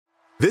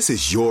This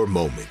is your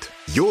moment,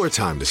 your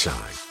time to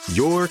shine,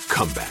 your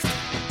comeback.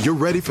 You're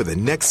ready for the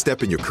next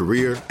step in your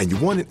career, and you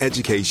want an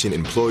education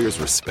employers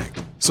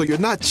respect. So you're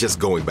not just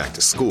going back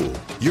to school,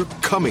 you're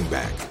coming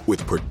back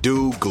with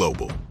Purdue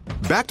Global.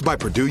 Backed by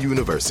Purdue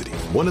University,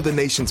 one of the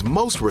nation's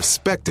most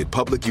respected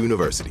public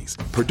universities,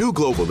 Purdue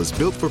Global is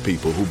built for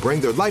people who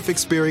bring their life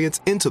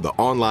experience into the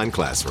online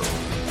classroom.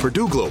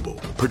 Purdue Global,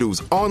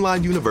 Purdue's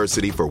online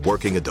university for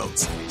working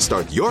adults.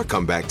 Start your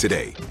comeback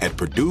today at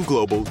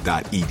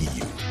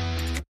purdueglobal.edu.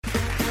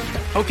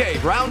 Okay,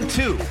 round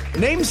two.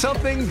 Name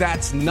something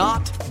that's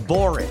not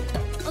boring.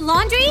 A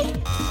laundry?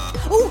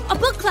 Ooh, a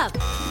book club.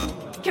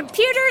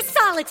 Computer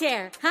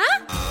solitaire,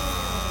 huh?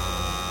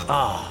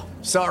 Ah,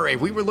 sorry,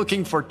 we were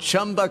looking for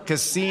Chumba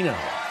Casino.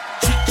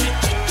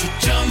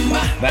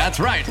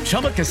 That's right,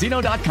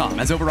 ChumbaCasino.com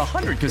has over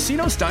 100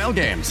 casino-style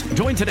games.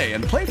 Join today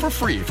and play for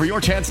free for your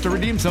chance to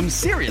redeem some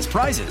serious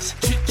prizes.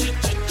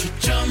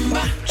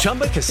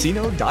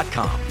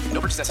 ChumbaCasino.com.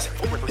 No purchase necessary.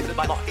 Void where prohibited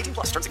by law. 18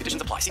 plus terms and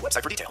conditions apply. See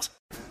website for details.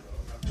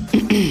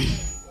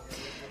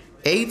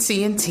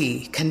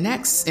 AT&T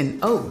connects an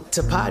ode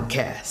to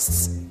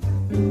podcasts.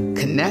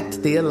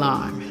 Connect the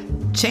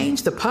alarm.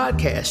 Change the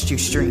podcast you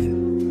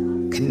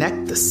stream.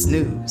 Connect the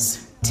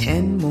snooze.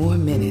 10 more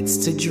minutes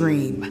to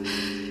dream.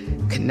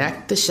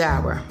 Connect the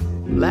shower.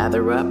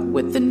 Lather up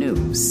with the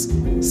news.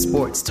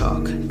 Sports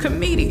talk,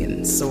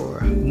 comedians,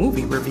 or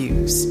movie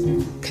reviews.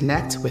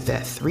 Connect with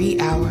that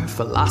 3-hour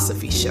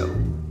philosophy show.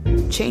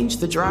 Change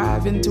the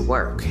drive into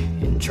work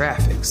in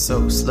traffic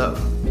so slow.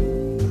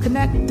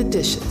 Connect the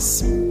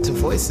dishes to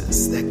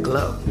voices that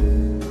glow.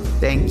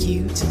 Thank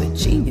you to the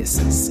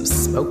geniuses of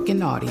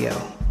spoken audio.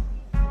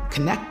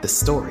 Connect the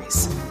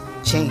stories.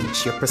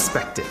 Change your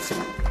perspective.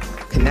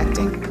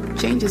 Connecting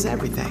changes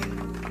everything.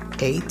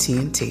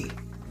 AT&T.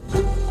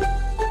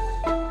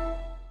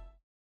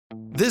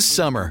 This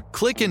summer,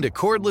 click into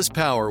cordless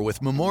power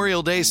with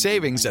Memorial Day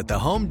savings at the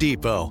Home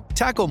Depot.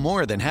 Tackle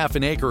more than half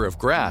an acre of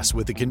grass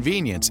with the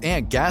convenience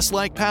and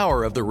gas-like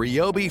power of the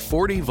Ryobi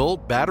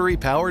 40-volt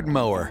battery-powered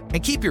mower.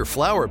 And keep your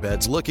flower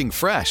beds looking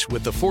fresh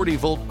with the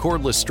 40-volt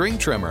cordless string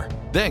trimmer.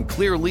 Then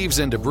clear leaves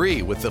and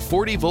debris with the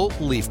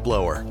 40-volt leaf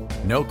blower.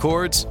 No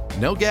cords,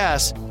 no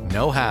gas,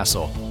 no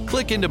hassle.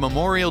 Click into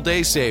Memorial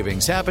Day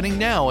savings happening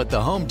now at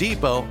the Home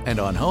Depot and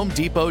on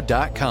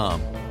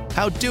HomeDepot.com.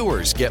 How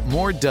doers get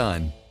more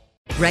done.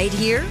 Right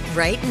here,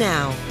 right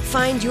now.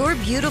 Find your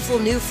beautiful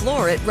new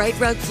floor at Right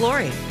Rug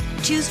Flooring.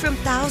 Choose from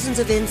thousands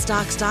of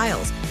in-stock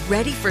styles,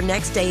 ready for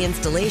next day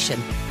installation,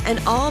 and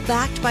all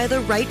backed by the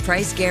right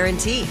price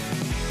guarantee.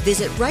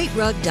 Visit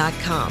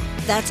rightrug.com.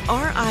 That's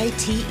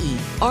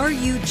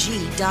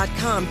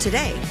RITERUG.com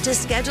today to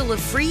schedule a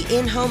free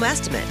in-home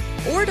estimate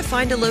or to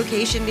find a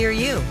location near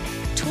you.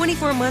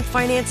 24-month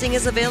financing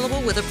is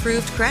available with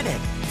approved credit.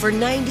 For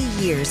 90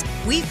 years,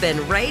 we've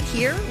been right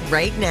here,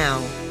 right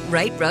now.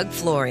 Right Rug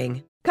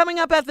Flooring. Coming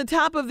up at the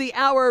top of the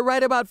hour,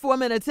 right about 4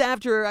 minutes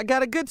after, I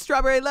got a good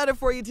strawberry letter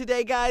for you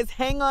today, guys.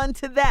 Hang on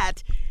to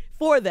that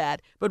for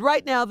that. But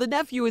right now, the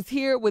nephew is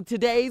here with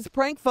today's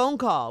prank phone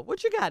call.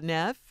 What you got,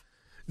 Neff?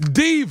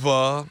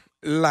 Diva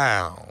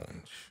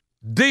Lounge.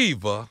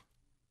 Diva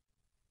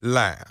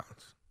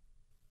Lounge.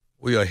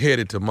 We are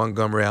headed to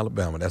Montgomery,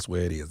 Alabama. That's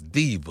where it is.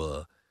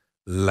 Diva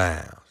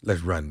Lounge.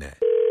 Let's run that.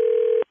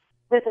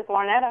 This is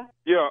Larnetta.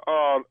 Yeah,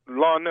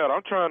 Larnetta,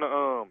 I'm trying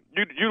to,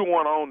 you the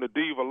one on the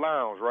Diva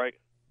Lounge, right?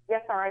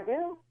 Yes, sir, I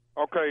do.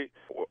 Okay.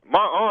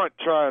 My aunt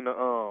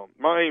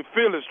my Aunt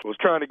Phyllis was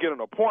trying to get an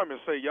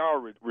appointment, say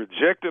y'all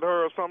rejected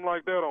her or something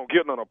like that on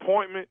getting an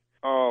appointment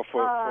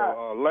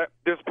for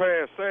this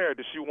past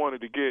Saturday. She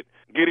wanted to get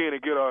in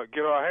and get her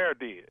hair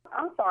did.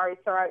 I'm sorry,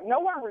 sir.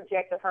 No one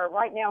rejected her.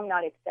 Right now, I'm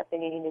not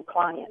accepting any new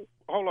clients.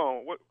 Hold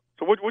on.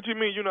 So what you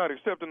mean you're not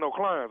accepting no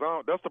clients?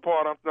 That's the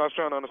part I'm not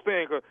trying to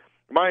understand, because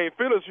my Aunt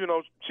Phyllis, she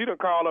done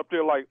called up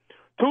there like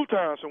 2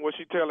 times from what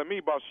she telling me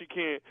about she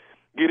can't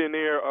get in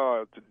there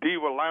to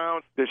Diva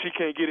Lounge, that she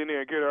can't get in there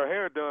and get her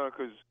hair done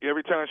because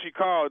every time she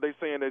calls, they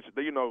saying that,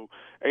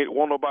 ain't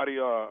want nobody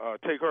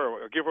take her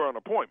or give her an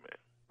appointment.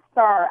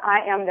 Sir,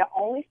 I am the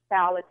only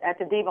stylist at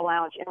the Diva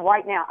Lounge, and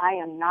right now I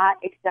am not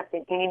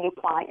accepting any new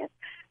clients.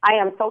 I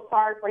am so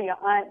sorry for your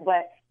aunt,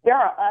 but there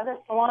are other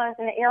salons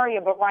in the area,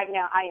 but right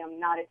now I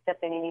am not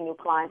accepting any new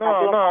clients. No,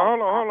 hold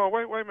on,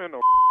 wait a minute, no,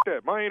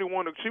 that. My auntie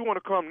she want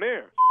to come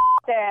there.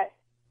 That,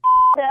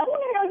 who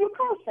the hell you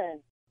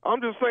cursing?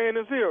 I'm just saying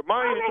this here.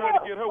 My auntie trying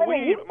to get her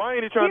weave. My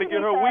auntie trying to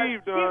get her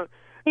weave done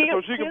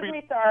so she can be. Excuse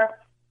me, sir.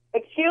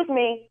 Excuse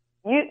me.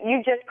 You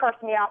just cursed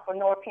me out for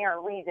no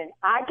apparent reason.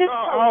 I just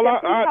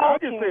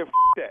said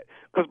that,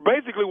 because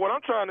basically what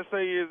I'm trying to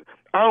say is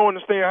I don't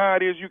understand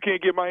how it is you can't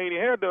get my auntie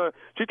hair done.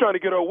 She's trying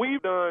to get her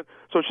weave done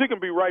so she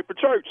can be right for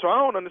church. So I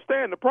don't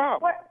understand the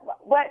problem.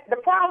 But the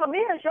problem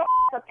is your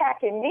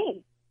attacking me.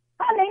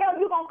 How the hell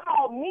you gonna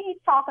call me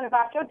talking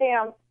about your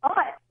damn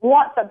aunt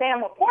wants a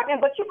damn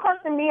appointment, but you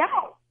cursing me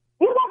out?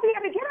 You won't be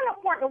able to get an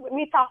appointment with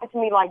me talking to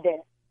me like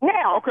that.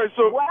 Now, okay,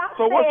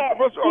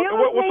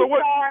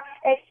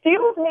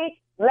 excuse me,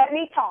 let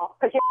me talk,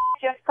 because you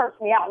just cursed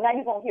me out. Now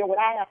you're going to hear what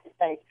I have to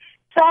say.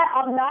 Sir,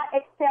 I'm not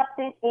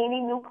accepting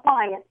any new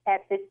clients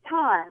at this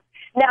time.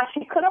 Now,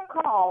 she could have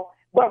called,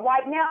 but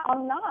right now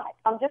I'm not.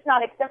 I'm just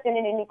not accepting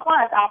any new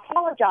clients. I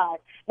apologize,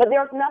 but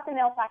there's nothing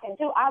else I can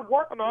do. I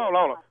work. No, hold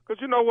on.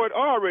 Because you know what?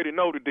 I already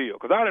know the deal.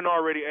 Because I done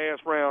already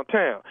asked around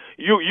town.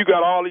 You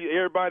got all these,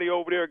 everybody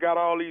over there got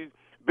all these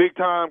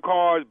big-time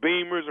cars,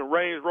 Beamers and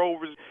Range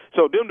Rovers.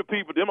 So them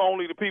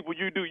only the people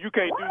you do. You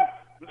can't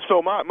do.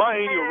 So my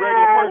ain't even a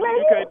regular person.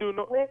 You can't do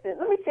no. Listen,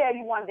 let me tell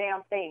you one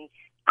damn thing.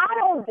 I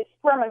don't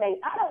discriminate.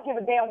 I don't give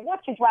a damn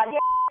what you drive.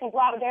 You can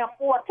drive a damn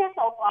Ford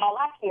Pinto for all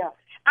I care.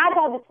 I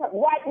don't discriminate.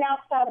 Right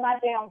now, sir, my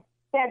damn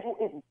schedule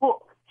is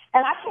booked.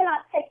 And I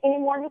cannot take any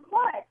more new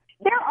clients.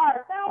 There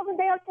are 1,000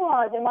 damn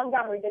salons in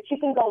Montgomery that you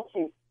can go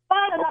to.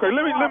 Okay,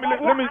 let me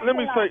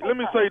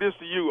say this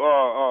to you.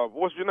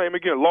 What's your name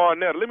again?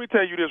 Larnetta. Let me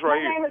tell you this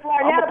right here. I'm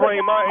gonna bring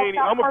my auntie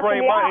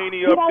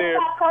up there.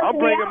 I'm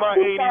bringing my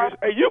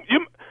auntie. Hey, you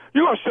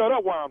gonna shut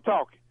up while I'm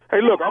talking? Hey,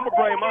 look, I'm gonna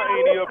bring my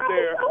auntie up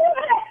there.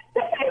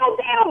 This ain't no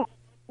damn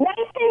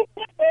nation.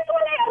 This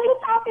one damn you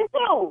talking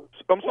to?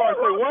 I'm sorry,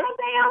 say what?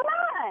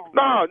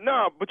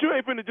 No, but you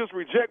ain't finna just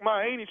reject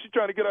my auntie. She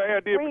trying to get her hair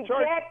did for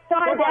church.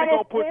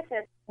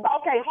 Listen.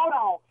 Okay, hold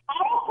on.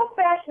 All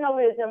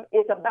professionalism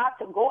is about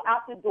to go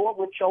out the door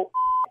with your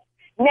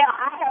Now,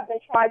 I have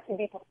been trying to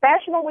be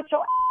professional with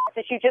your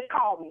since you just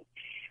called me.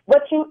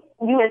 But you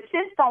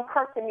insist on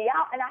cursing me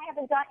out, and I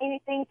haven't done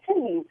anything to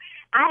you.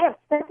 I have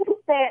simply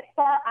said,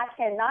 sir, I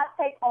cannot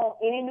take on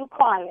any new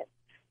clients.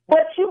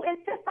 But you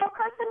insist on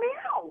cursing me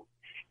out.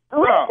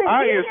 Listen,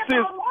 I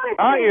insist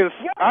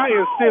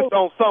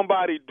on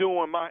somebody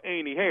doing my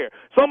auntie hair.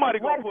 Somebody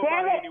gonna put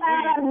my auntie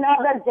weave. At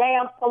another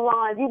damn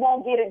salon. You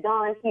won't get it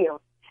done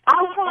here.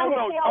 I'm trying to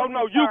tell you. Oh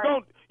no, you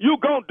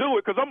gonna do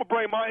it because I'm gonna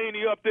bring my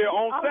auntie up there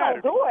on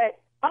Saturday.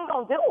 I'm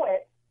gonna do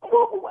it. How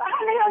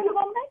the hell you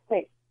gonna make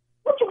me?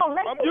 What you gonna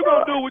make me? You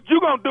gonna do what you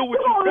got to do.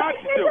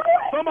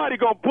 Somebody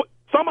gonna put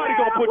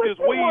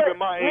this weave in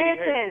my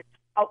auntie hair.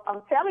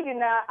 I'm telling you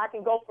now, I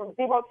can go from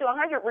 0 to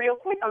 100 real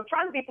quick. I'm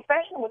trying to be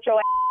professional with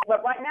your ass, but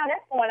right now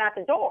that's going out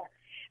the door.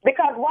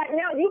 Because right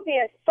now you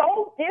being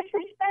so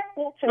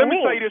disrespectful to me. Let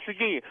me say this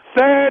again.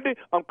 Saturday,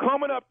 I'm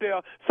coming up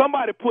there.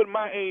 Somebody put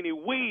my auntie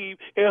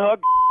weave in her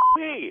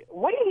head.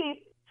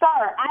 Weave?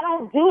 Sir, I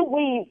don't do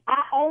weave.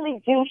 I only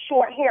do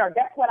short hair.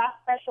 That's what I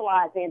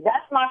specialize in.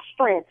 That's my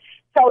strength.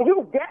 So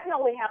you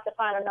definitely have to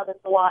find another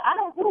salon. I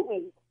don't do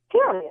weave,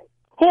 period.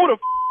 Who the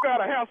out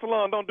of hair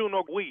salon don't do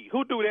no weave?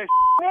 Who do that?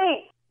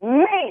 Me.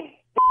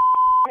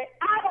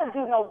 I don't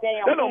do no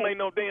damn. That don't make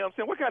no damn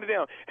sense. What kind of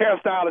damn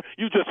hairstylist?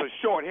 You just a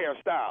short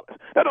hairstylist.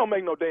 That don't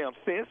make no damn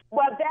sense.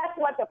 Well, that's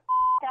what the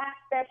I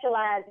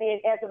specialize in.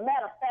 As a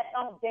matter of fact,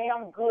 I'm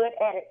damn good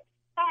at it.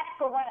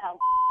 Ask around.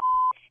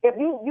 If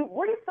you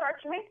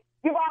research me,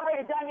 you've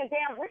already done your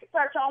damn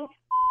research on me.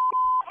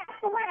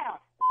 Ask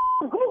around.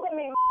 Google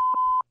me.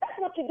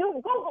 That's what you do.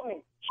 Google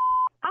me.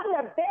 I'm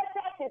the best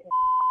at this.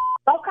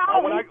 Don't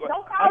call me.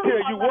 Don't call me. I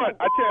tell you what.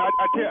 Let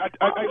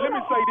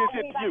me say this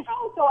here to you.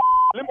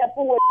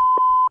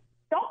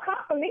 Don't come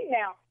for me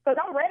now, because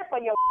I'm ready for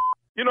your.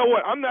 You know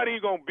what? I'm not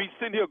even going to be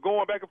sitting here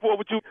going back and forth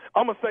with you.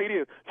 I'm going to say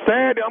this.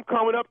 Saturday, I'm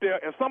coming up there,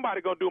 and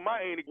somebody going to do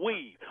my auntie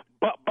weave.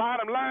 But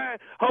bottom line,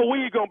 her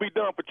weave going to be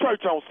done for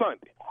church on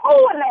Sunday. Who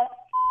in the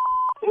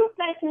you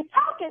think you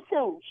talking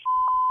to?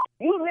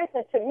 You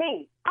listen to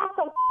me. I'm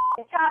so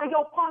tired of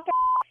your punk ass.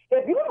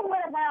 If you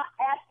went around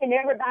asking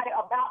everybody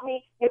about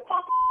me, your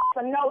punk ass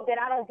to know that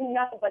I don't do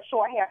nothing but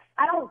short hair.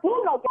 I don't do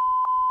no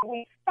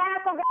weave. Find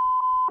some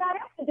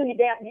else to do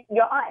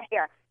your aunt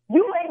hair.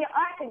 You and your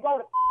aunt can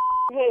go to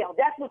hell.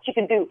 That's what you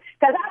can do.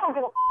 Because I don't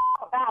give a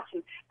about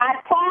you.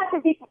 I try to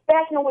be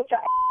professional with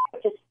your ass,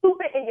 but you're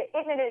stupid and you're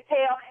ignorant as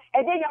hell.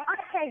 And then your aunt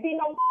can't be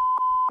no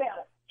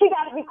better. She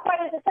got to be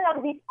crazy as hell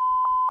to be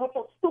with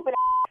your stupid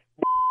ass.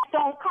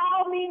 Don't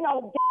call me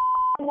no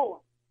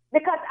more.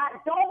 Because I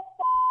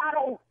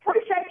don't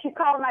appreciate you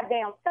calling my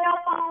damn cell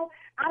phone.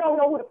 I don't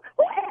know as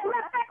a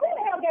matter of fact, who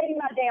the hell gave you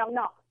my damn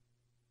number?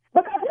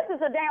 Because this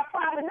is a damn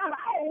private number.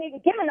 I ain't even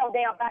giving no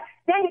damn back.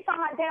 Then you saw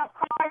my damn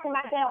cars in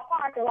my damn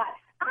parking lot.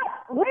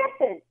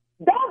 Listen,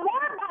 don't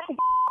worry about the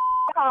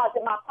cars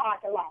in my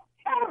parking lot.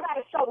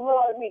 Everybody show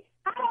love to me.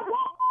 I don't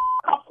want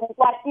customers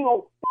like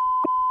you.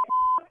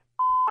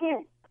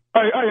 You.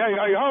 Hey,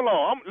 hold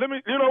on.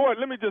 You know what?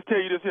 Let me just tell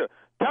you this here.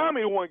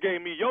 Tommy one gave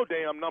me your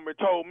damn number and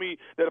told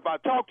me that if I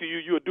talk to you,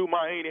 you would do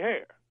my auntie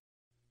hair.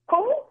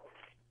 Who?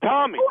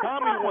 Tommy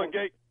one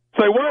gave.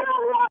 Say what?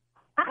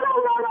 I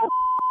don't know no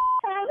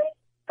Tommy.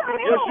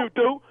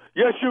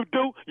 Yes, you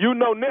do. You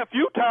know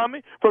nephew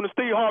Tommy from the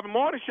Steve Harvey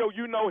Morning Show.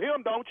 You know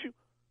him, don't you?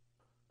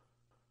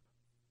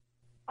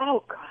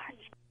 Oh,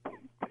 gosh.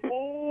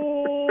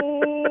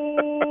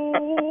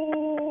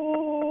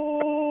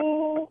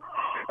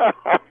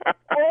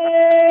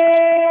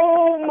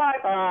 Oh, my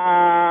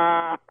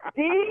God.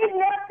 Do you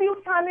nephew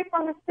Tommy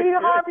from the Steve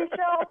Harvey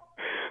Show?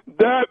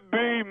 That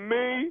be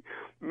me,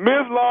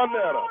 Miss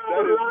Larnetta.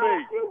 That is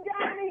me. You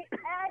got me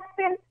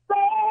acting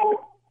so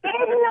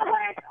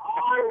ignorant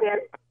on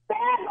this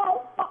channel.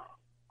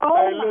 Oh,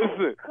 hey,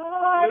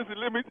 listen,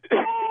 let me. Oh,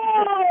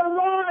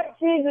 Lord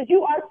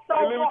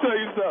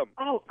something?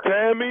 Oh,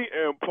 Tammy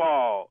and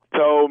Paul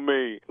told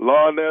me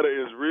Lornetta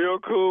is real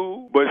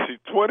cool, but she's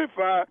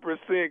 25%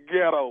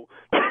 ghetto.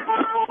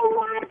 Oh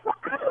my God!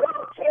 I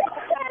don't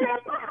care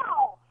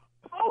about.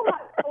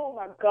 Oh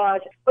my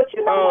gosh! But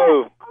you know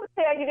what? I'm gonna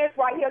tell you this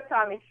right here,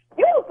 Tommy.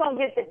 You was gonna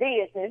get the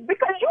business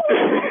because you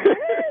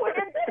was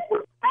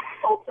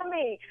disrespectful to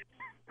me.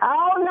 I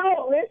don't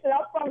know. Listen,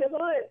 I'm from the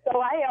hood, so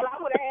I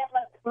would have had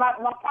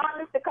my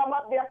partners to come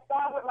up there,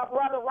 start with my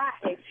brother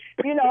Rodney.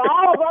 You know,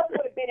 all of us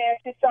would have been at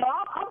you. So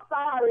I'm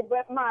sorry,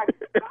 but my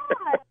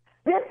God,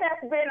 this has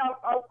been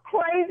a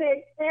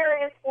crazy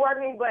experience for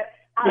me. But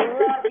I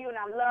love you and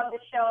I love the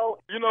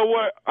show. You know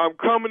what? I'm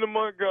coming to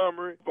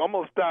Montgomery. I'm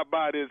gonna stop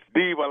by this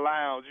Diva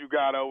Lounge you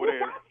got over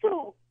there. Got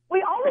to.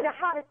 We only the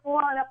hottest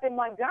one up in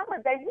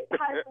Montgomery, baby. We the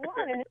hottest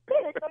one in the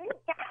city, so you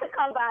got to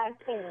come by and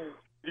see me.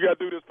 You got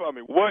to do this for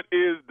me. What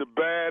is the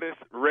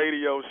baddest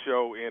radio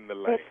show in the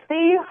land? The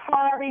Steve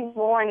Harvey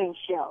Morning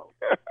Show.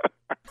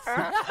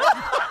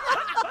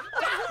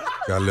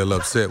 Got a little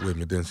upset with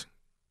me, didn't she?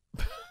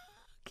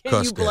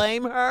 Can you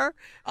blame her?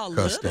 A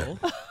little.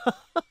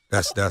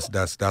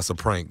 That's a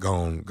prank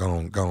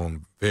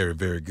gone very,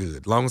 very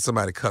good. Long as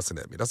somebody cussing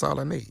at me, that's all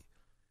I need.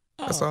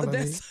 That's all I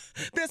need.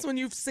 That's when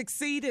you've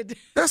succeeded.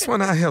 That's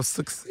when I have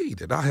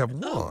succeeded. I have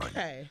won.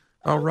 Okay.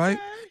 All right?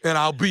 And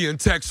I'll be in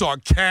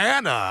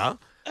Texarkana,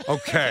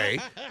 okay,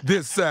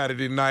 this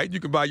Saturday night. You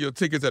can buy your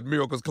tickets at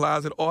Miracles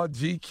Closet or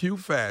GQ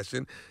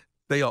Fashion.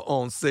 They are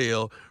on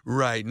sale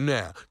right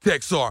now.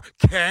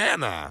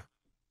 Texarkana.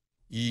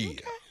 Yeah.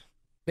 Okay.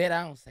 Bet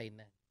I don't say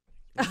nothing.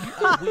 I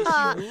wish you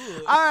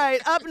would. All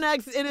right, up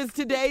next, it is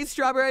today's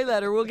Strawberry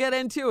Letter. We'll get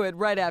into it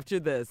right after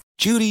this.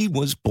 Judy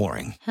was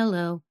boring.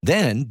 Hello.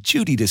 Then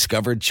Judy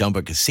discovered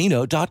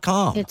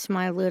ChumbaCasino.com. It's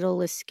my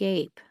little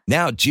escape.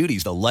 Now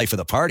Judy's the life of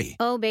the party.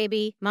 Oh,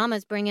 baby,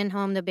 mama's bringing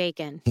home the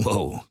bacon.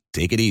 Whoa,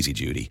 take it easy,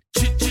 Judy.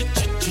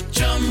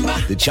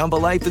 The Chumba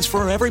life is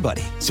for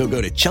everybody. So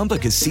go to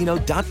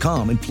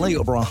ChumbaCasino.com and play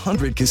over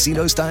 100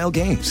 casino-style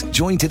games.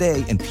 Join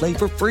today and play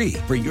for free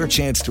for your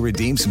chance to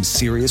redeem some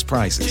serious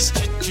prizes.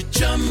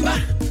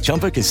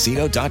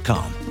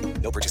 ChumbaCasino.com.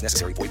 No purchase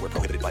necessary. Void where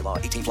prohibited by law.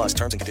 18+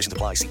 terms and conditions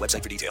apply. See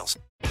website for details.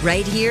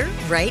 Right here,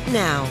 right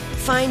now.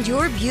 Find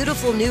your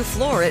beautiful new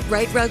floor at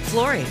Right Rug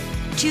Flooring.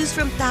 Choose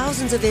from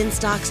thousands of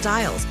in-stock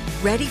styles,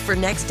 ready for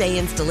next day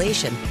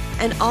installation,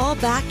 and all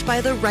backed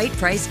by the right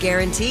price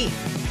guarantee.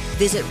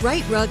 Visit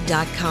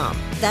rightrug.com.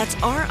 That's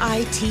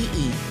RITERUG.com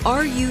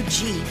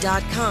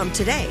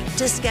today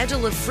to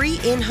schedule a free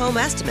in-home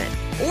estimate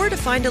or to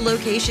find a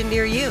location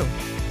near you.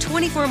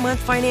 24-month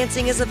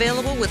financing is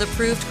available with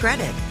approved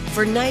credit.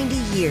 For 90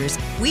 years,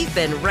 we've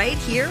been right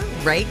here,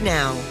 right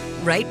now.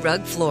 Right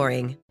Rug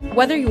Flooring.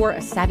 Whether you're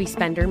a savvy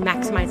spender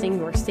maximizing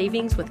your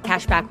savings with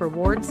cashback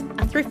rewards,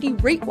 a thrifty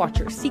rate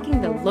watcher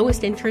seeking the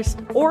lowest interest,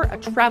 or a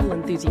travel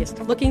enthusiast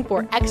looking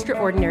for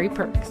extraordinary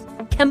perks,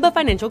 Kemba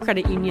Financial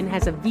Credit Union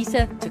has a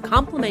visa to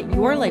complement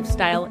your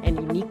lifestyle and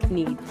unique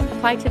needs.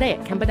 Apply today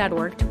at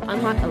Kemba.org to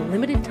unlock a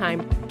limited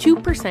time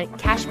 2%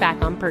 cash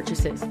back on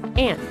purchases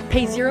and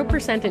pay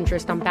 0%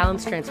 interest on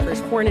balance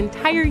transfers for an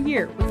entire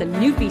year with a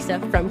new visa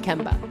from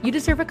Kemba. You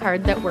deserve a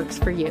card that works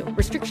for you.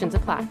 Restrictions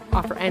apply.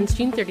 Offer ends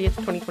June 30th,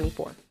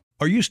 2024.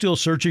 Are you still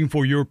searching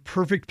for your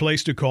perfect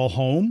place to call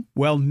home?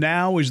 Well,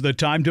 now is the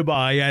time to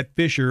buy at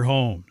Fisher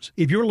Homes.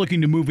 If you're looking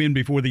to move in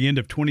before the end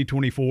of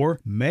 2024,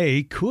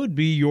 May could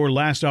be your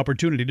last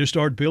opportunity to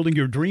start building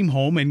your dream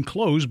home and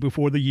close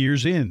before the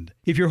year's end.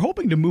 If you're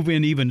hoping to move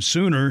in even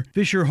sooner,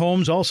 Fisher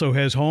Homes also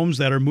has homes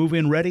that are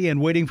move-in ready and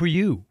waiting for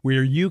you,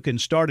 where you can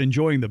start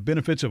enjoying the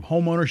benefits of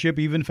homeownership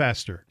even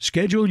faster.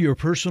 Schedule your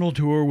personal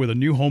tour with a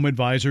new home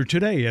advisor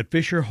today at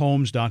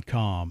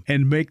FisherHomes.com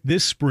and make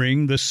this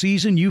spring the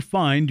season you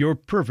find your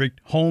perfect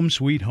home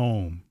sweet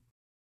home.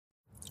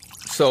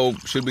 So,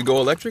 should we go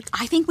electric?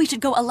 I think we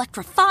should go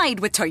electrified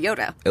with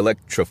Toyota.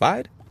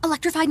 Electrified?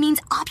 Electrified means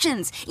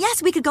options.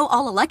 Yes, we could go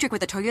all electric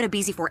with the Toyota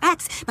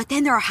BZ4X, but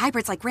then there are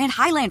hybrids like Grand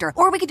Highlander,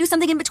 or we could do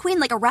something in between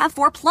like a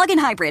RAV4 plug-in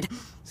hybrid.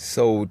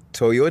 So,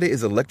 Toyota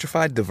is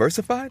electrified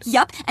diversified?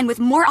 Yup, and with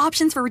more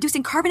options for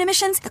reducing carbon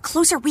emissions, the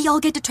closer we all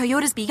get to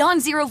Toyota's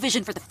Beyond Zero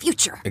vision for the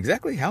future.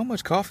 Exactly how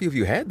much coffee have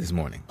you had this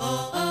morning?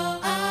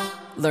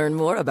 Learn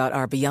more about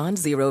our Beyond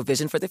Zero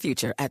vision for the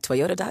future at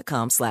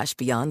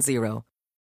toyota.com/Beyond Zero.